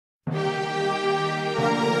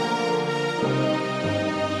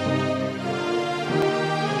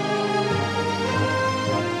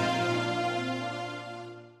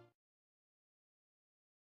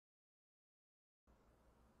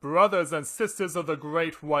Brothers and sisters of the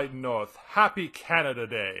Great White North, happy Canada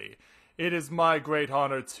Day. It is my great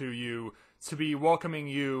honor to be welcoming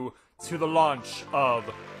you to the launch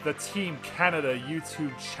of the Team Canada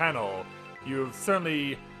YouTube channel. You've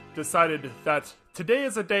certainly decided that today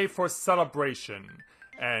is a day for celebration.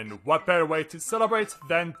 And what better way to celebrate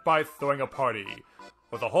than by throwing a party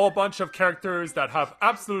with a whole bunch of characters that have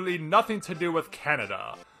absolutely nothing to do with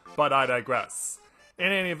Canada. But I digress.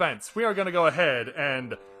 In any event, we are going to go ahead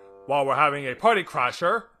and, while we're having a party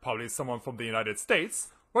crasher, probably someone from the United States,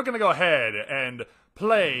 we're going to go ahead and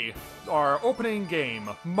play our opening game,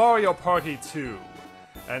 Mario Party 2.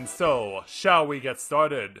 And so, shall we get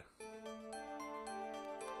started?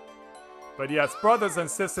 But yes, brothers and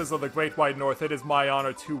sisters of the Great White North, it is my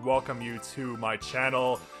honor to welcome you to my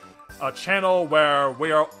channel. A channel where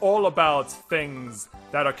we are all about things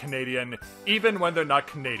that are Canadian, even when they're not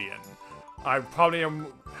Canadian. I probably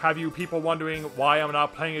have you people wondering why I'm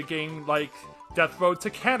not playing a game like Death Road to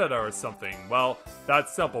Canada or something. Well,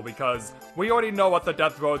 that's simple because we already know what the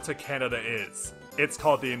Death Road to Canada is. It's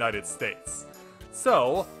called the United States.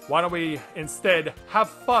 So, why don't we instead have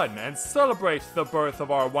fun and celebrate the birth of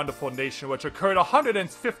our wonderful nation, which occurred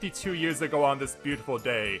 152 years ago on this beautiful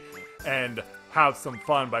day, and have some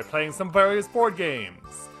fun by playing some various board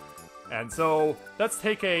games. And so, let's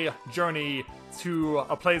take a journey to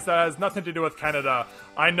a place that has nothing to do with Canada.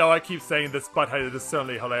 I know I keep saying this, but it is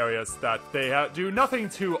certainly hilarious that they do nothing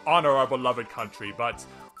to honor our beloved country, but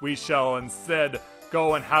we shall instead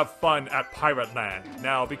go and have fun at Pirate Land.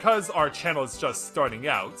 Now, because our channel is just starting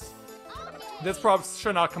out, this probably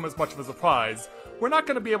should not come as much of a surprise. We're not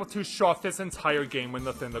going to be able to show off this entire game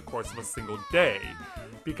within the course of a single day,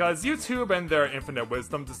 because YouTube and their infinite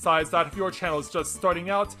wisdom decides that if your channel is just starting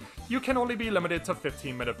out, you can only be limited to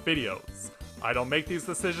 15-minute videos. I don't make these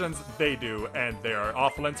decisions, they do, and they are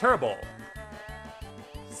awful and terrible.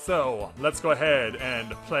 So, let's go ahead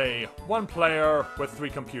and play one player with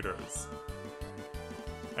 3 computers.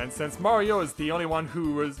 And since Mario is the only one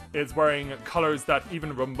who is wearing colors that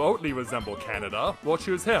even remotely resemble Canada, we'll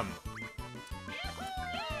choose him.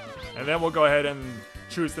 And then we'll go ahead and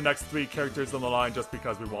choose the next 3 characters on the line just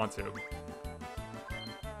because we want to.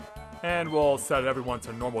 And we'll set everyone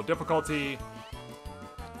to normal difficulty.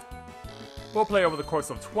 We'll play over the course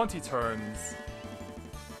of 20 turns.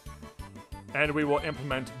 And we will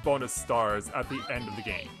implement bonus stars at the end of the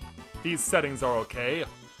game. These settings are okay.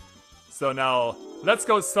 So now, let's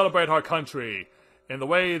go celebrate our country in the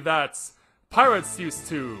way that pirates used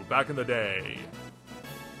to back in the day.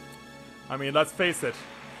 I mean, let's face it,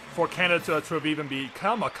 for Canada to have even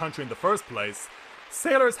become a country in the first place,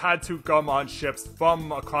 sailors had to come on ships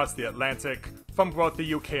from across the Atlantic, from both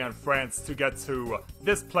the UK and France, to get to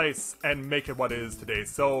this place and make it what it is today.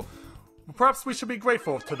 So, perhaps we should be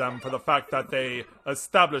grateful to them for the fact that they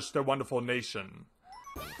established their wonderful nation.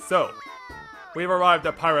 So, we've arrived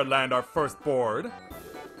at Pirate Land, our first board.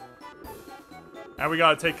 And we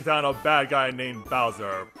gotta take down a bad guy named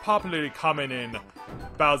Bowser, popularly common in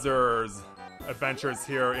Bowser's adventures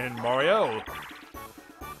here in Mario.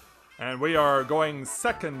 And we are going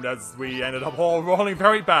second as we ended up all rolling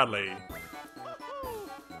very badly.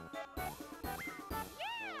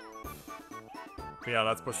 Yeah,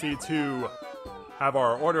 let's proceed to have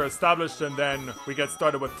our order established and then we get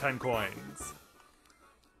started with 10 coins.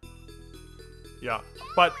 Yeah,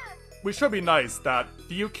 but we should be nice that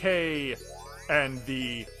the UK and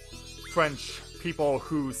the French people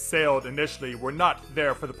who sailed initially were not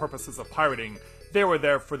there for the purposes of pirating. They were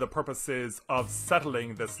there for the purposes of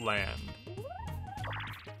settling this land.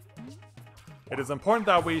 It is important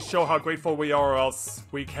that we show how grateful we are, or else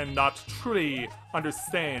we cannot truly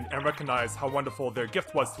understand and recognize how wonderful their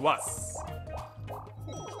gift was to us.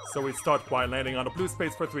 So we start by landing on a blue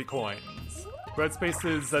space for 3 coins. Red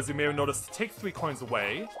spaces, as you may have noticed, take 3 coins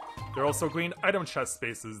away. There are also green item chest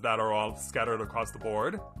spaces that are all scattered across the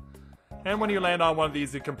board. And when you land on one of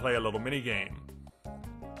these, you can play a little mini-game.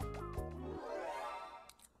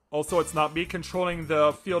 Also, it's not me controlling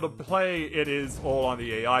the field of play, it is all on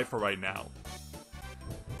the AI for right now.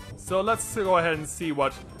 So let's go ahead and see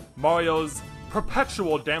what Mario's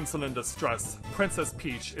perpetual damsel in distress, Princess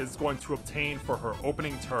Peach, is going to obtain for her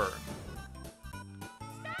opening turn.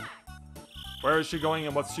 Where is she going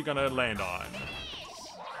and what's she gonna land on?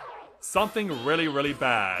 Something really, really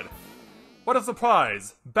bad. What a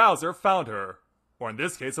surprise! Bowser found her. Or in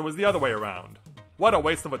this case, it was the other way around. What a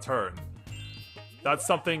waste of a turn. That's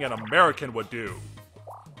something an American would do.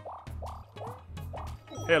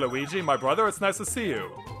 Hey Luigi, my brother, it's nice to see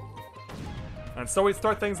you. And so we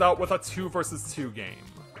start things out with a 2 versus 2 game.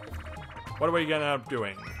 What are we gonna end up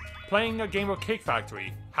doing? playing a game of Cake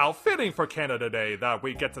Factory. How fitting for Canada Day that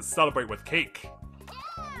we get to celebrate with cake.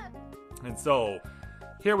 And so,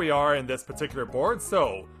 here we are in this particular board.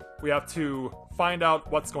 So, we have to find out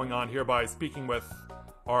what's going on here by speaking with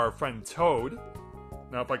our friend Toad.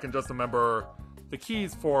 Now, if I can just remember the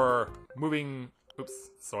keys for moving... Oops,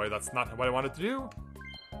 sorry, that's not what I wanted to do.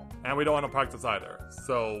 And we don't want to practice either.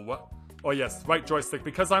 So, oh yes, right joystick,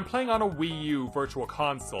 because I'm playing on a Wii U Virtual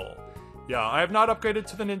Console. Yeah, I have not upgraded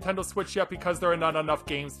to the Nintendo Switch yet because there are not enough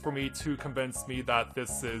games for me to convince me that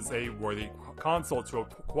this is a worthy console to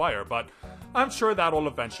acquire, but I'm sure that'll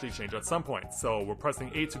eventually change at some point. So we're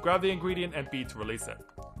pressing A to grab the ingredient and B to release it.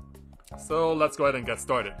 So let's go ahead and get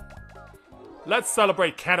started. Let's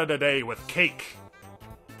celebrate Canada Day with cake!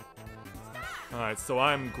 Alright, so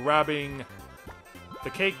I'm grabbing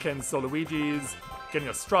the cake, and so Luigi's getting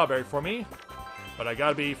a strawberry for me. But I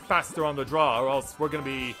gotta be faster on the draw, or else we're gonna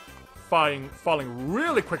be falling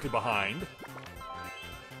really quickly behind.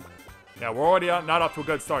 Yeah, we're already not off to a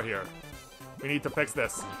good start here. We need to fix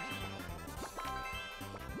this.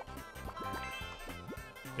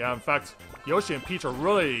 Yeah, in fact, Yoshi and Peach are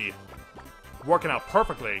really working out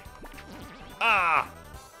perfectly. Ah!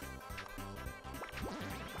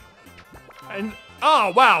 And,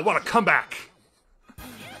 oh wow, what a comeback!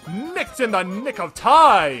 Nicked in the nick of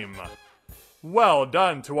time! Well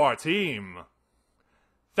done to our team.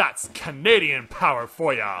 That's Canadian power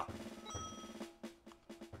for ya!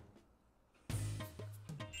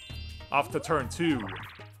 Off to turn 2.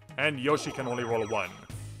 And Yoshi can only roll a 1.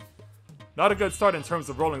 Not a good start in terms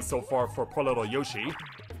of rolling so far for poor little Yoshi.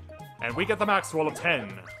 And we get the max roll of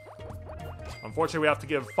 10. Unfortunately, we have to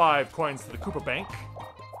give 5 coins to the Koopa Bank.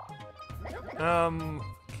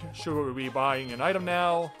 Should we be buying an item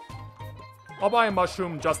now? I'll buy a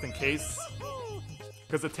mushroom just in case,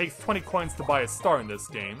 because it takes 20 coins to buy a star in this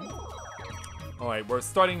game. Alright, we're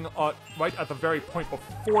starting right at the very point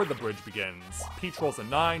before the bridge begins. Peach rolls a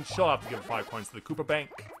 9, she'll have to give 5 coins to the Koopa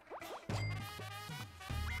Bank.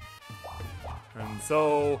 And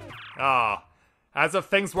so, as if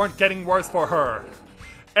things weren't getting worse for her.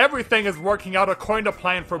 Everything is working out according to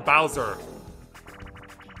plan for Bowser.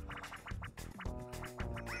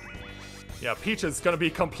 Yeah, Peach is gonna be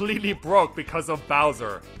completely broke because of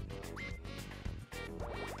Bowser.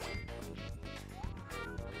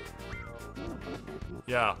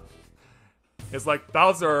 Yeah. It's like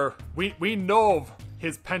Bowser, we know of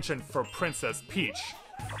his penchant for Princess Peach.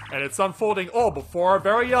 And it's unfolding all before our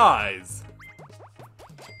very eyes.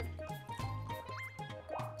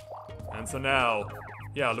 And so now,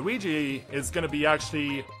 yeah, Luigi is gonna be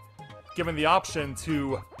actually given the option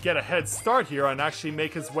to get a head start here and actually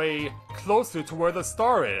make his way closer to where the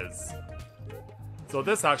star is. So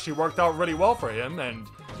this actually worked out really well for him, and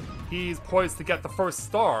he's poised to get the first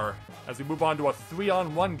star as we move on to a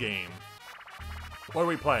 3-on-1 game. What are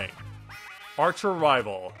we playing? Archer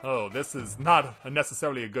Rival. Oh, this is not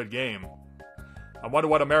necessarily a good game. I wonder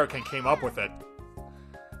what American came up with it.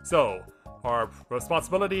 So, our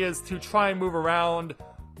responsibility is to try and move around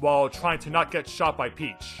while trying to not get shot by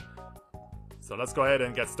Peach. So let's go ahead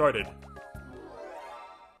and get started.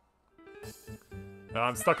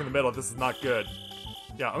 I'm stuck in the middle, this is not good.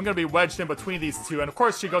 Yeah, I'm gonna be wedged in between these two, and of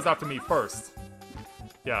course she goes after me first.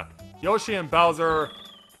 Yeah, Yoshi and Bowser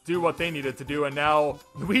do what they needed to do, and now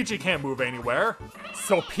Luigi can't move anywhere.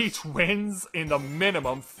 So Peach wins in the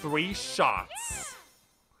minimum 3 shots.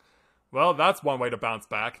 Well, that's one way to bounce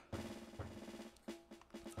back.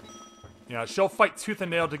 Yeah, she'll fight tooth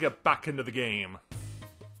and nail to get back into the game.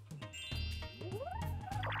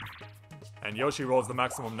 And Yoshi rolls the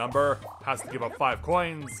maximum number, has to give up 5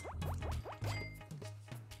 coins.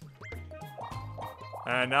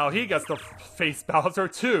 And now he gets to face Bowser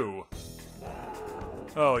too.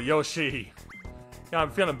 Oh, Yoshi. Yeah, I'm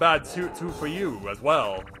feeling bad too for you as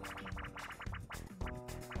well.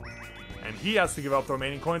 And he has to give up the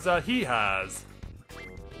remaining coins that he has.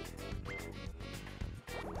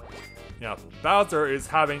 Yeah, Bowser is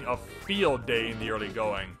having a field day in the early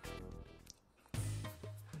going.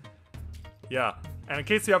 Yeah, and in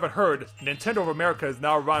case you haven't heard, Nintendo of America is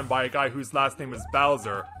now run by a guy whose last name is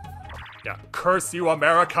Bowser. Yeah, curse you,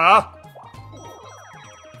 America!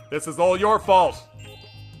 This is all your fault!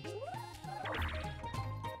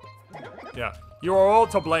 Yeah, you are all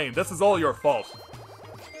to blame. This is all your fault.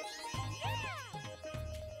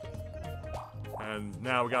 And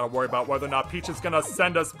now we gotta worry about whether or not Peach is gonna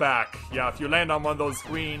send us back. Yeah, if you land on one of those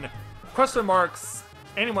green question marks,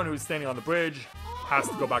 anyone who's standing on the bridge has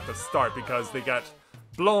to go back to start because they get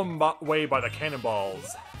blown away by the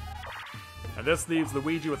cannonballs. And this leaves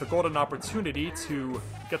Luigi with a golden opportunity to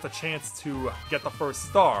get the chance to get the first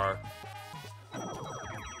star.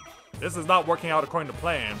 This is not working out according to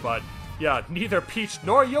plan, but yeah, neither Peach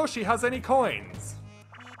nor Yoshi has any coins.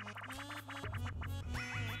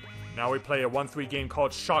 Now we play a 1-3 game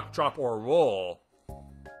called Shock, Drop, or Roll.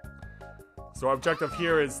 So our objective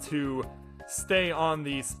here is to stay on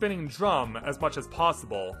the spinning drum as much as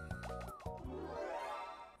possible.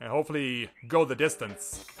 And hopefully go the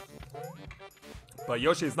distance. But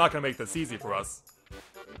Yoshi is not going to make this easy for us.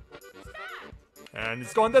 And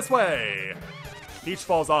it's going this way! Peach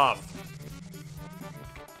falls off.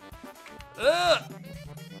 Ugh!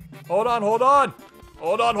 Hold on, hold on!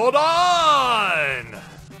 Hold on, hold on!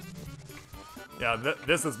 Yeah,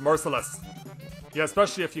 this is merciless. Yeah,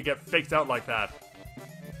 especially if you get faked out like that.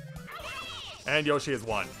 And Yoshi has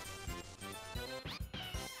won.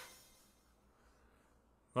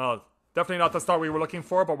 Well, definitely not the start we were looking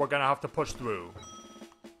for, but we're gonna have to push through.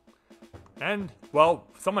 And, well,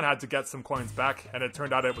 someone had to get some coins back, and it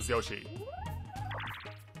turned out it was Yoshi.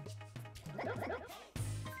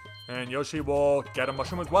 And Yoshi will get a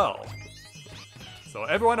mushroom as well. So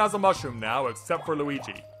everyone has a mushroom now, except for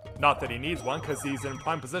Luigi. Not that he needs one, because he's in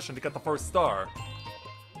prime position to get the first star.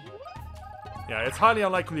 Yeah, it's highly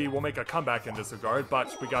unlikely we'll make a comeback in this regard,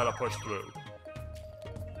 but we gotta push through.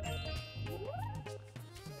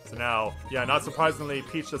 So now, yeah, not surprisingly,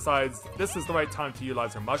 Peach decides this is the right time to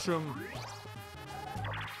utilize her mushroom.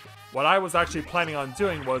 What I was actually planning on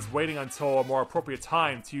doing was waiting until a more appropriate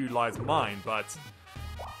time to utilize mine, but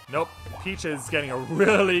nope, Peach is getting a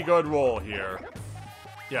really good roll here.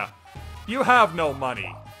 Yeah, you have no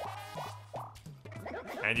money.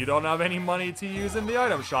 And you don't have any money to use in the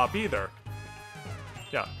item shop either.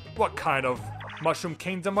 Yeah, what kind of mushroom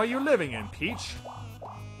kingdom are you living in, Peach?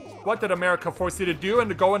 What did America force you to do and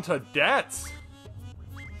to go into debt?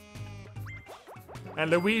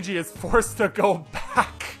 And Luigi is forced to go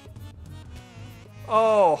back.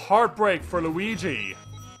 Oh, heartbreak for Luigi.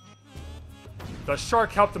 The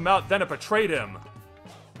shark helped him out, then it betrayed him.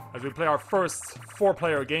 As we play our first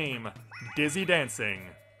 4-player game, Dizzy Dancing.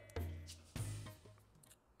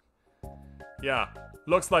 Yeah,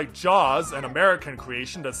 looks like Jaws, an American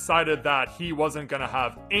creation, decided that he wasn't gonna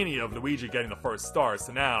have any of Luigi getting the first star,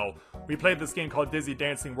 so now we played this game called Dizzy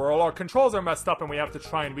Dancing where all our controls are messed up and we have to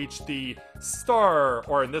try and reach the star,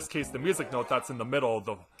 or in this case the music note that's in the middle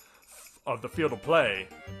of the field of play.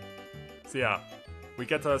 So yeah, we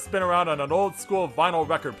get to spin around on an old school vinyl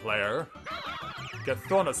record player, get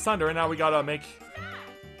thrown asunder, and now we gotta make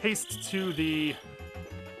haste to the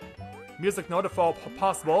music note if all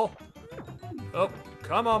possible. Oh,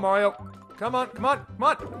 come on, Mario. Come on, come on, come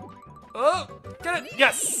on. Oh, get it.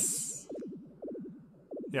 Yes.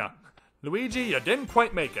 Yeah. Luigi, you didn't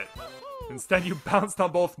quite make it. Instead, you bounced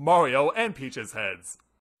on both Mario and Peach's heads.